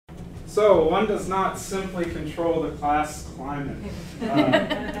So one does not simply control the class climate.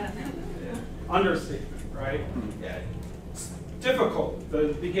 Understatement, right? Yeah. It's difficult.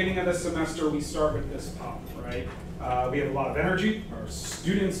 The beginning of the semester, we start with this pop, right? We have a lot of energy. Our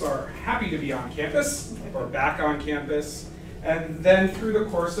students are happy to be on campus or back on campus. And then through the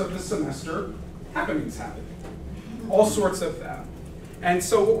course of the semester, happenings happen. All sorts of them. And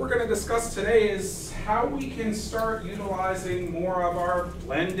so what we're going to discuss today is how we can start utilizing more of our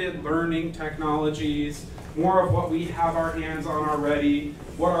blended learning technologies, more of what we have our hands on already,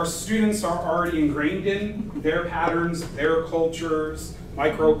 what our students are already ingrained in, their patterns, their cultures,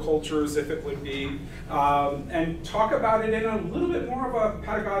 microcultures if it would be, and talk about it in a little bit more of a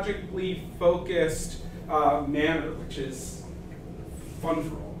pedagogically focused manner, which is fun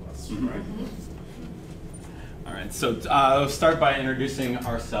for all of us, right? All right, so I'll start by introducing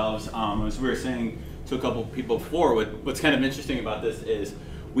ourselves. As we were saying to a couple people before, what's kind of interesting about this is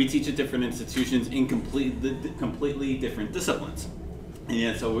we teach at different institutions in completely different disciplines.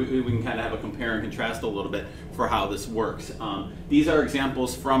 And so we can kind of have a compare and contrast a little bit for how this works. These are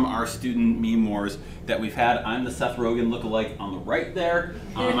examples from our student meme wars that we've had. I'm the Seth Rogen lookalike on the right there.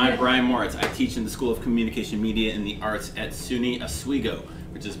 I'm Brian Moritz. I teach in the School of Communication, Media, and the Arts at SUNY Oswego,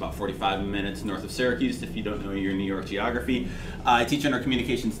 which is about 45 minutes north of Syracuse, if you don't know your New York geography. I teach in our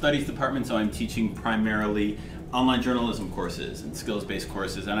Communication Studies department, so I'm teaching primarily online journalism courses and skills-based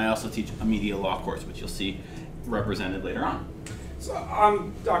courses, and I also teach a media law course, which you'll see represented later on. So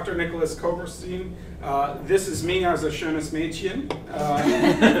I'm Dr. Nicholas Koberstein. This is me as a schönes Mädchen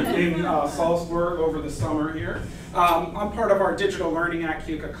in Salzburg over the summer here. I'm part of our Digital Learning at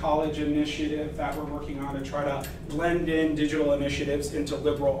Keuka College initiative that we're working on to try to blend in digital initiatives into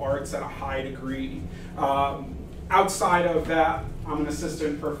liberal arts at a high degree. Outside of that, I'm an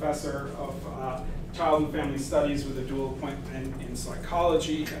assistant professor of Child and Family Studies with a dual appointment in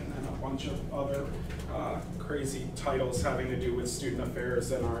psychology, and then a bunch of other crazy titles having to do with student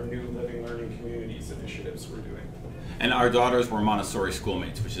affairs and our new Living Learning Communities initiatives we're doing. And our daughters were Montessori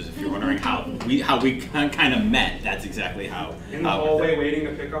schoolmates, which is, if you're wondering how we kind of met, that's exactly how. In the hallway waiting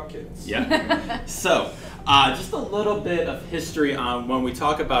to pick up kids. Yeah. So, just a little bit of history on when we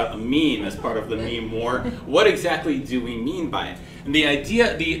talk about a meme as part of the meme war, what exactly do we mean by it? And the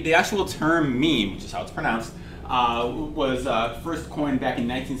idea, the actual term meme, which is how it's pronounced, was first coined back in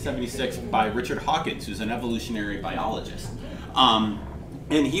 1976 by Richard Hawkins, who's an evolutionary biologist. And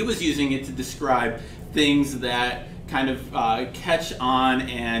he was using it to describe things that kind of catch on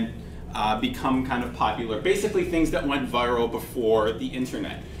and become kind of popular. Basically things that went viral before the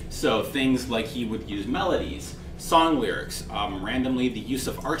internet. So things like he would use melodies, song lyrics, randomly the use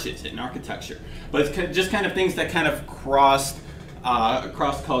of arches in architecture. But it's just kind of things that kind of crossed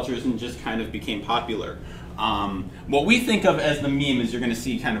across cultures and just kind of became popular. What we think of as the meme, as you're going to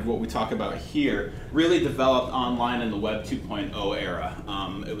see kind of what we talk about here, really developed online in the Web 2.0 era.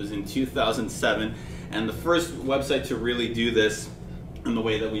 It was in 2007, and the first website to really do this in the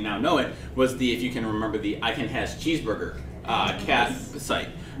way that we now know it was the, if you can remember, the I Can Has Cheeseburger cat site.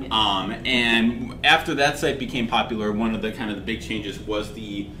 And after that site became popular, one of the kind of the big changes was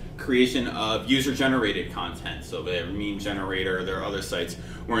the creation of user-generated content. So their meme generator, there are other sites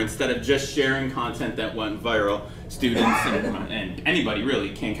where instead of just sharing content that went viral, students and anybody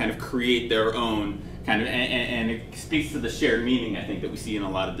really can kind of create their own kind of, and it speaks to the shared meaning, I think, that we see in a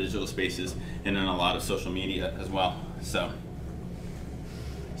lot of digital spaces and in a lot of social media as well. So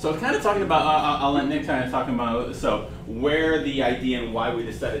kind of talking about, I'll let Nick kind of talk about, so where the idea and why we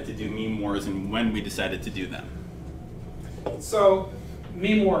decided to do meme wars and when we decided to do them. So,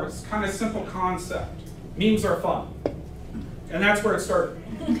 meme wars, kind of simple concept. Memes are fun. And that's where it started.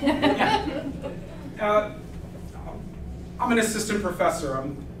 I'm an assistant professor.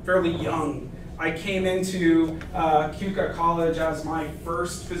 I'm fairly young. I came into Keuka College as my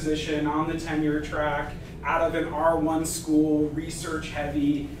first position on the tenure track out of an R1 school, research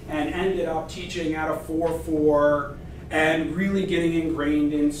heavy, and ended up teaching at a 4-4 and really getting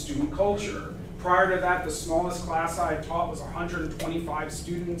ingrained in student culture. Prior to that, the smallest class I had taught was 125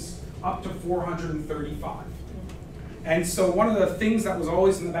 students, up to 435. And so one of the things that was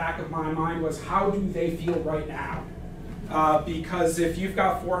always in the back of my mind was, how do they feel right now? Because if you've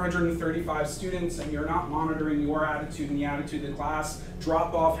got 435 students and you're not monitoring your attitude and the attitude of the class,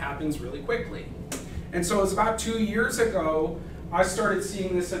 drop-off happens really quickly. And so it was about 2 years ago, I started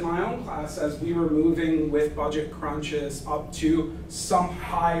seeing this in my own class as we were moving with budget crunches up to some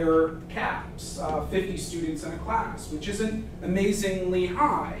higher caps, 50 students in a class, which isn't amazingly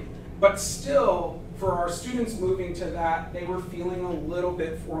high, but still, for our students moving to that, they were feeling a little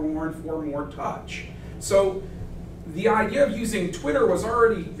bit for more touch. So the idea of using Twitter was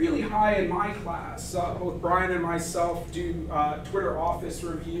already really high in my class. Both Brian and myself do Twitter office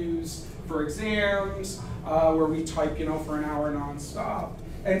reviews for exams, where we type, for an hour nonstop.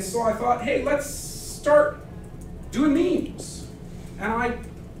 And so I thought, hey, let's start doing memes. And I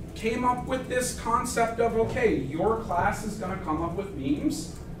came up with this concept of, okay, your class is going to come up with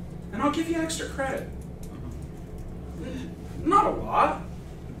memes, and I'll give you extra credit. Not a lot.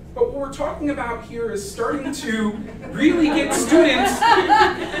 But what we're talking about here is starting to really get students,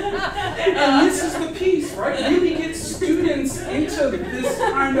 and this is the piece, right? Really get students into this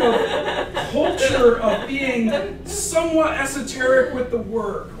kind of culture of being somewhat esoteric with the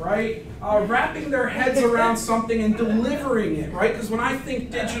work, right? Wrapping their heads around something and delivering it, right? Because when I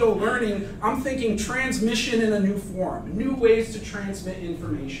think digital learning, I'm thinking transmission in a new form, new ways to transmit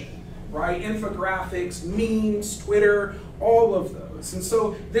information, right? Infographics, memes, Twitter, all of those. And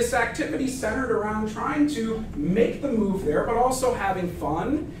so this activity centered around trying to make the move there, but also having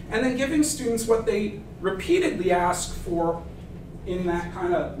fun, and then giving students what they repeatedly ask for in that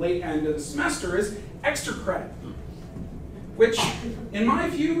kind of late end of the semester is extra credit, which, in my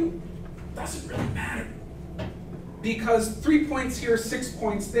view, doesn't really matter. Because 3 points here, 6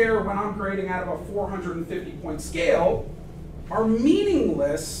 points there, when I'm grading out of a 450-point scale, are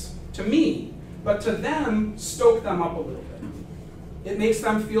meaningless to me, but to them, stoke them up a little bit. It makes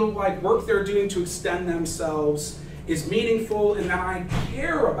them feel like work they're doing to extend themselves is meaningful and that I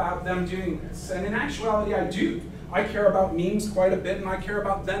care about them doing this. And in actuality, I do. I care about memes quite a bit, and I care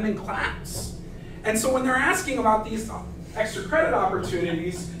about them in class. And so when they're asking about these extra credit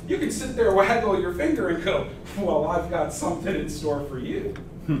opportunities, you can sit there, waggle your finger, and go, well, I've got something in store for you.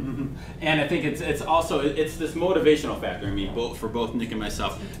 And I think it's also this motivational factor. I mean, for both Nick and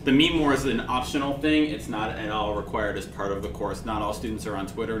myself, the meme more is an optional thing. It's not at all required as part of the course. Not all students are on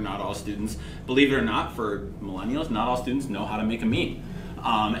Twitter. Not all students, believe it or not, for millennials, not all students know how to make a meme.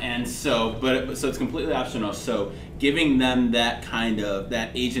 So it's completely optional. So giving them that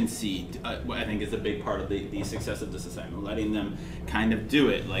that agency, I think, is a big part of the success of this assignment. Letting them kind of do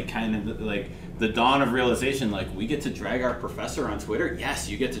it, like the dawn of realization, like, we get to drag our professor on Twitter. Yes,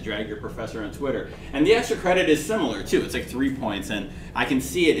 you get to drag your professor on Twitter. And the extra credit is similar too. It's like 3 points, and I can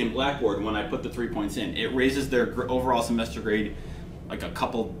see it in Blackboard when I put the 3 points in. It raises their overall semester grade like a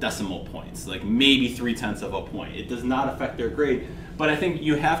couple decimal points, like maybe 0.3 of a point. It does not affect their grade, but I think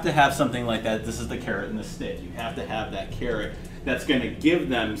you have to have something like that. This is the carrot and the stick. You have to have that carrot that's going to give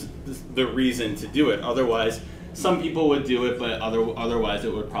them the reason to do it. Otherwise, some people would do it, but otherwise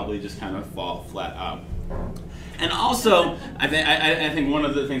it would probably just kind of fall flat out. And also, I think one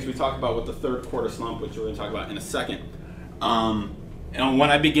of the things we talk about with the third quarter slump, which we're going to talk about in a second, and when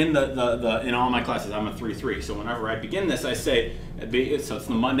I begin in all my classes, I'm a 3-3. So whenever I begin this, I say, so it's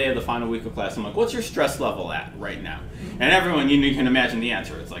the Monday of the final week of class. I'm like, what's your stress level at right now? And everyone, you can imagine the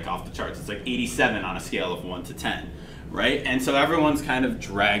answer. It's like off the charts. It's like 87 on a scale of 1 to 10, right? And so everyone's kind of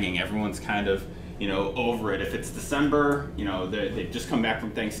dragging. Everyone's kind of, over it. If it's December, they've just come back from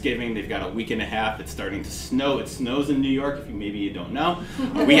Thanksgiving. They've got a week and a half. It's starting to snow. It snows in New York, if maybe you don't know.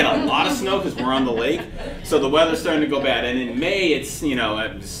 We get a lot of snow because we're on the lake. So the weather's starting to go bad. And in May, it's,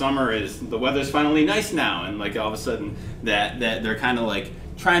 the weather's finally nice now. And like all of a sudden that they're kind of like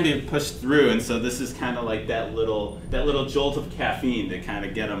trying to push through. And so this is kind of like that little jolt of caffeine to kind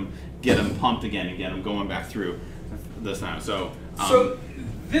of get them pumped again and get them going back through this now. So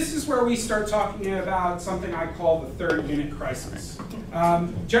this is where we start talking about something I call the third unit crisis.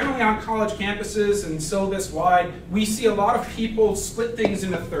 Generally on college campuses and syllabus-wide, we see a lot of people split things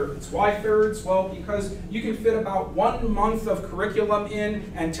into thirds. Why thirds? Well, because you can fit about 1 month of curriculum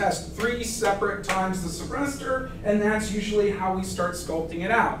in and test 3 separate times the semester, and that's usually how we start sculpting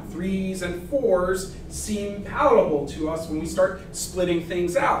it out. 3s and 4s seem palatable to us when we start splitting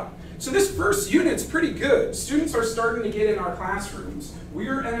things out. So this first unit's pretty good. Students are starting to get in our classrooms.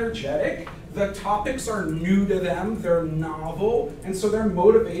 We're energetic. The topics are new to them. They're novel. And so their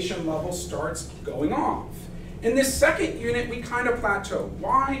motivation level starts going off. In this second unit, we kind of plateau.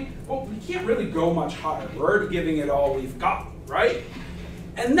 Why? Well, we can't really go much higher. We're already giving it all we've got, right?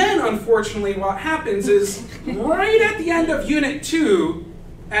 And then, unfortunately, what happens is right at the end of Unit 2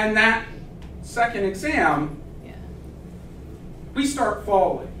 and that second exam, we start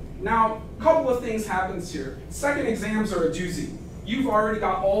falling. Now, a couple of things happens here. Second exams are a doozy. You've already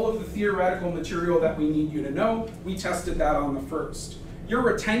got all of the theoretical material that we need you to know. We tested that on the first. Your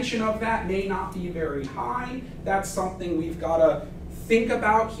retention of that may not be very high. That's something we've got to think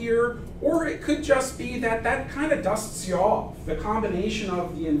about here. Or it could just be that that kind of dusts you off. The combination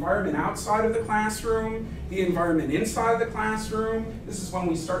of the environment outside of the classroom, the environment inside the classroom. This is when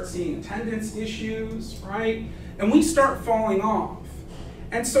we start seeing attendance issues, right? and we start falling off.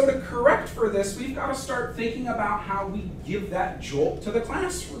 And so to correct for this, we've got to start thinking about how we give that jolt to the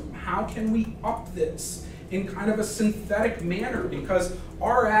classroom. How can we up this in kind of a synthetic manner? Because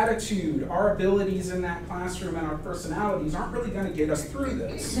our attitude, our abilities in that classroom, and our personalities aren't really going to get us through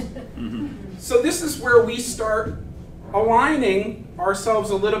this. So this is where we start aligning ourselves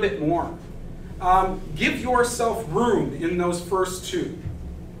a little bit more. Give yourself room in those first two.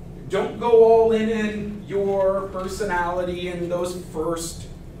 Don't go all in your personality in those first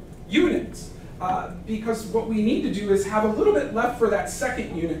units. Because what we need to do is have a little bit left for that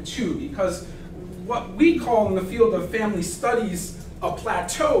second unit too, because what we call in the field of family studies a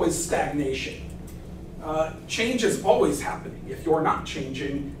plateau is stagnation. Change is always happening. If you're not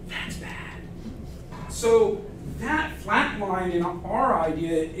changing, that's bad. So that flat line in our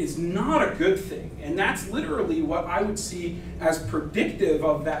idea is not a good thing, and that's literally what I would see as predictive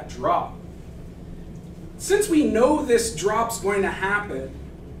of that drop. Since we know this drop's going to happen,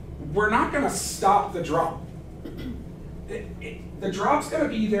 we're not going to stop the drop. The drop's going to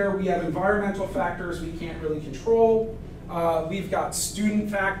be there. We have environmental factors we can't really control. We've got student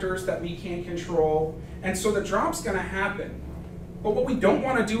factors that we can't control, and so the drop's going to happen. But what we don't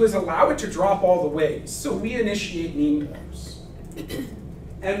want to do is allow it to drop all the way. So we initiate mean wars.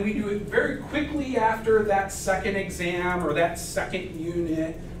 And we do it very quickly after that second exam or that second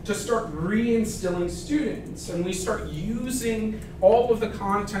unit to start reinstilling students. And we start using all of the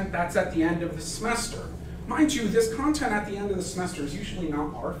content that's at the end of the semester. Mind you, this content at the end of the semester is usually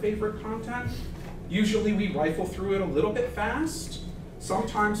not our favorite content. Usually we rifle through it a little bit fast.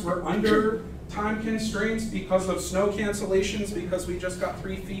 Sometimes we're under time constraints because of snow cancellations because we just got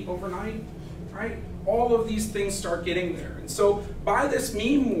 3 feet overnight, right? All of these things start getting there. And so by this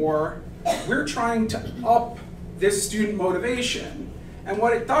meme war, we're trying to up this student motivation. And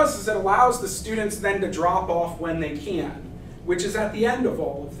what it does is it allows the students then to drop off when they can, which is at the end of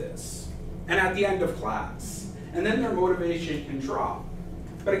all of this and at the end of class. And then their motivation can drop.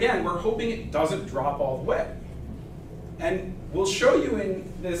 But again, we're hoping it doesn't drop all the way. And we'll show you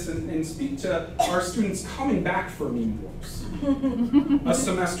in this and speak to our students coming back for meme wars a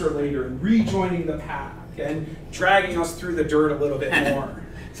semester later and rejoining the pack and dragging us through the dirt a little bit more.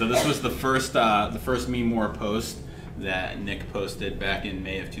 So this was the first meme war post that Nick posted back in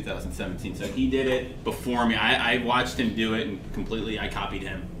May of 2017. So he did it before me. I watched him do it and completely, I copied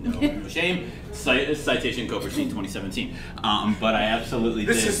him. No shame. Citation Koberstein 2017. But I absolutely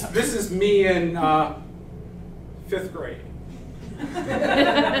did. This is me in 5th grade.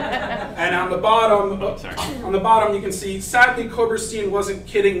 And on the bottom, you can see, sadly, Koberstein wasn't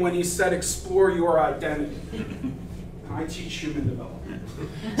kidding when he said, explore your identity. I teach human development.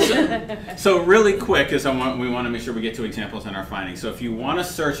 So really quick, because we want to make sure we get to examples in our findings. So if you want to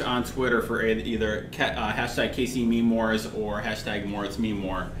search on Twitter for either hashtag KC Meme Wars or hashtag Moritz Meme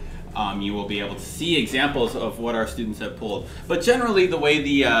War, you will be able to see examples of what our students have pulled. But generally, the way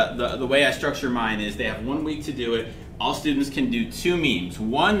the way I structure mine is they have 1 week to do it. All students can do 2 memes.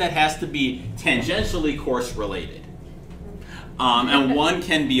 One that has to be tangentially course related, and one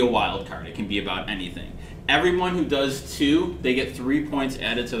can be a wild card. It can be about anything. Everyone who does 2, they get 3 points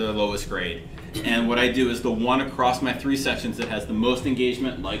added to their lowest grade. And what I do is the one across my 3 sections that has the most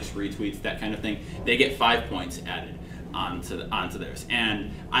engagement, likes, retweets, that kind of thing, they get 5 points added onto theirs.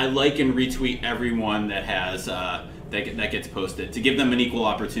 And I like and retweet everyone that has that gets posted to give them an equal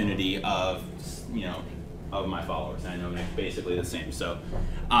opportunity of of my followers. And I know Nick's basically the same. So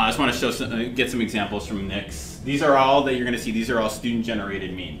I just want to get some examples from Nick's. These are all that you're going to see. These are all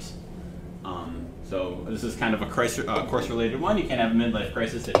student-generated memes. So this is kind of a course-related one. You can't have a midlife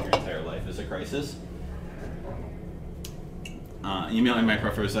crisis if your entire life is a crisis. Emailing my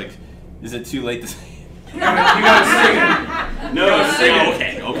professor was like, "Is it too late to say?" You gotta sing it. No, sing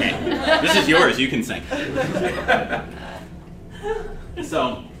it. Okay. This is yours. You can sing.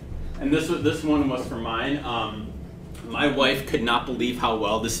 So, and this one was for mine. My wife could not believe how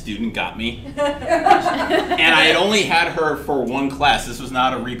well this student got me. And I had only had her for 1 class. This was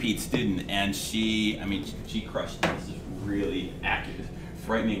not a repeat student. And she crushed it. This is really accurate,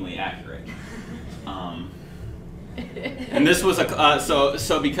 frighteningly accurate. And this was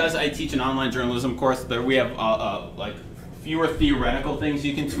so because I teach an online journalism course, there we have like fewer theoretical things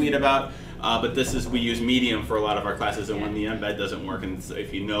you can tweet about. But we use Medium for a lot of our classes, and when the embed doesn't work, and so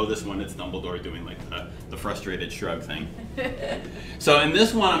if you know this one, it's Dumbledore doing like the frustrated shrug thing. So in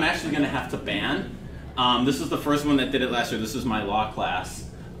this one, I'm actually going to have to ban. This was the first one that did it last year. This is my law class,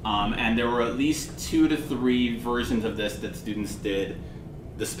 and there were at least 2 to 3 versions of this that students did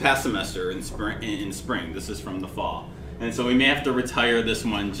this past semester in spring. This is from the fall. And so we may have to retire this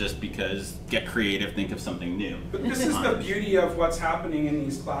one just because get creative, think of something new. But this is the beauty of what's happening in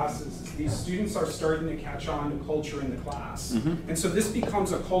these classes. Is these students are starting to catch on to culture in the class. And so this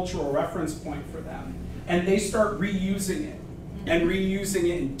becomes a cultural reference point for them. And they start reusing it. And reusing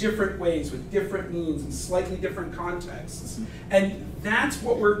it in different ways with different means and slightly different contexts. And that's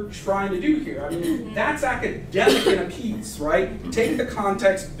what we're trying to do here. I mean, that's academic in a piece, right? Take the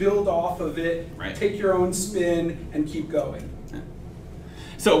context, build off of it, take your own spin, and keep going.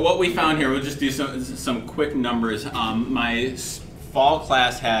 So what we found here, we'll just do some quick numbers. My fall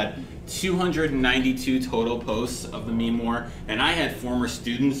class had 292 total posts of the meme war, and I had former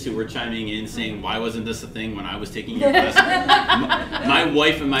students who were chiming in saying, why wasn't this a thing when I was taking your class? My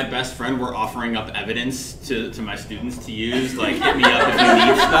wife and my best friend were offering up evidence to my students to use, like, hit me up if you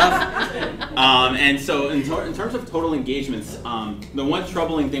need stuff. And so in terms of total engagements, the one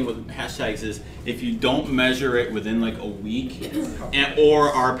troubling thing with hashtags is if you don't measure it within like a week or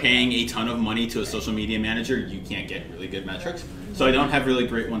are paying a ton of money to a social media manager, you can't get really good metrics. So I don't have really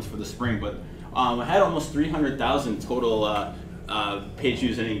great ones for the spring, but I had almost 300,000 total page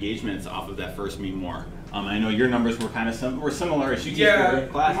views and engagements off of that first meme war. I know your numbers were kind of similar as you teach your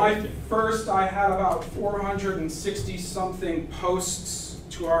class. My first, I had about 460 something posts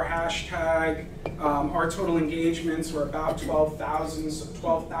to our hashtag. Our total engagements were about 12,000, so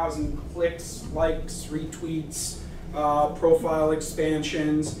 12,000 clicks, likes, retweets, profile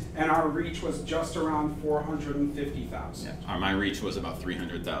expansions, and our reach was just around 450,000. Yeah, my reach was about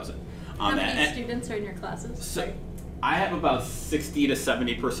 300,000. How many students are in your classes? So, I have about 60 to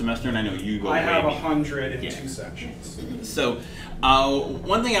 70 per semester, and I know you go I have way 100 in 2 sections. So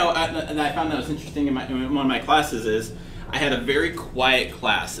one thing I found that was interesting in one of my classes is I had a very quiet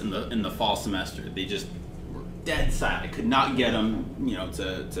class in the fall semester. They just were dead silent. I could not get them,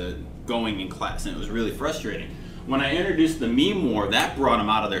 to going in class, and it was really frustrating. When I introduced the meme war, that brought them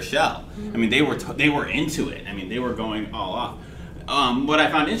out of their shell. I mean, they were into it. I mean, they were going all off. What I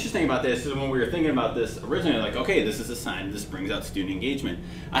found interesting about this is when we were thinking about this originally, like, okay, this is a sign, this brings out student engagement.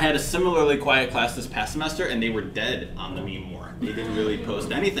 I had a similarly quiet class this past semester, and they were dead on the meme war. They didn't really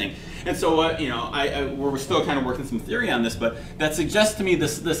post anything. And so, we're still kind of working some theory on this, but that suggests to me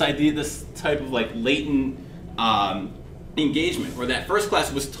this idea, this type of like latent engagement, where that first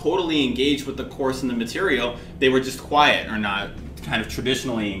class was totally engaged with the course and the material. They were just quiet or not kind of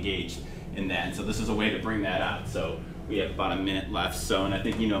traditionally engaged in that. And so this is a way to bring that out. So we have about a minute left. So, and I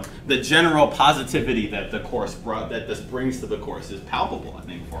think, the general positivity that the course that this brings to the course is palpable, I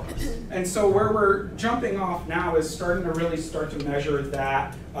think, for us. And so where we're jumping off now is starting to really start to measure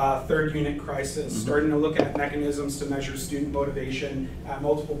that third unit crisis, starting to look at mechanisms to measure student motivation at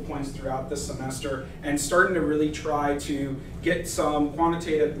multiple points throughout the semester, and starting to really try to get some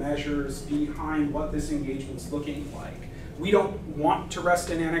quantitative measures behind what this engagement's looking like. We don't want to rest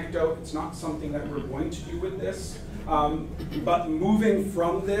in anecdote. It's not something that we're going to do with this. But moving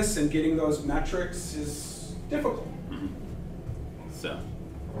from this and getting those metrics is difficult. So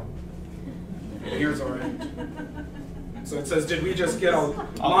here's our end. So it says, did we just get a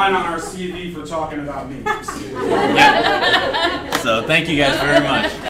line on our CV for talking about memes? Yeah. So thank you guys very much.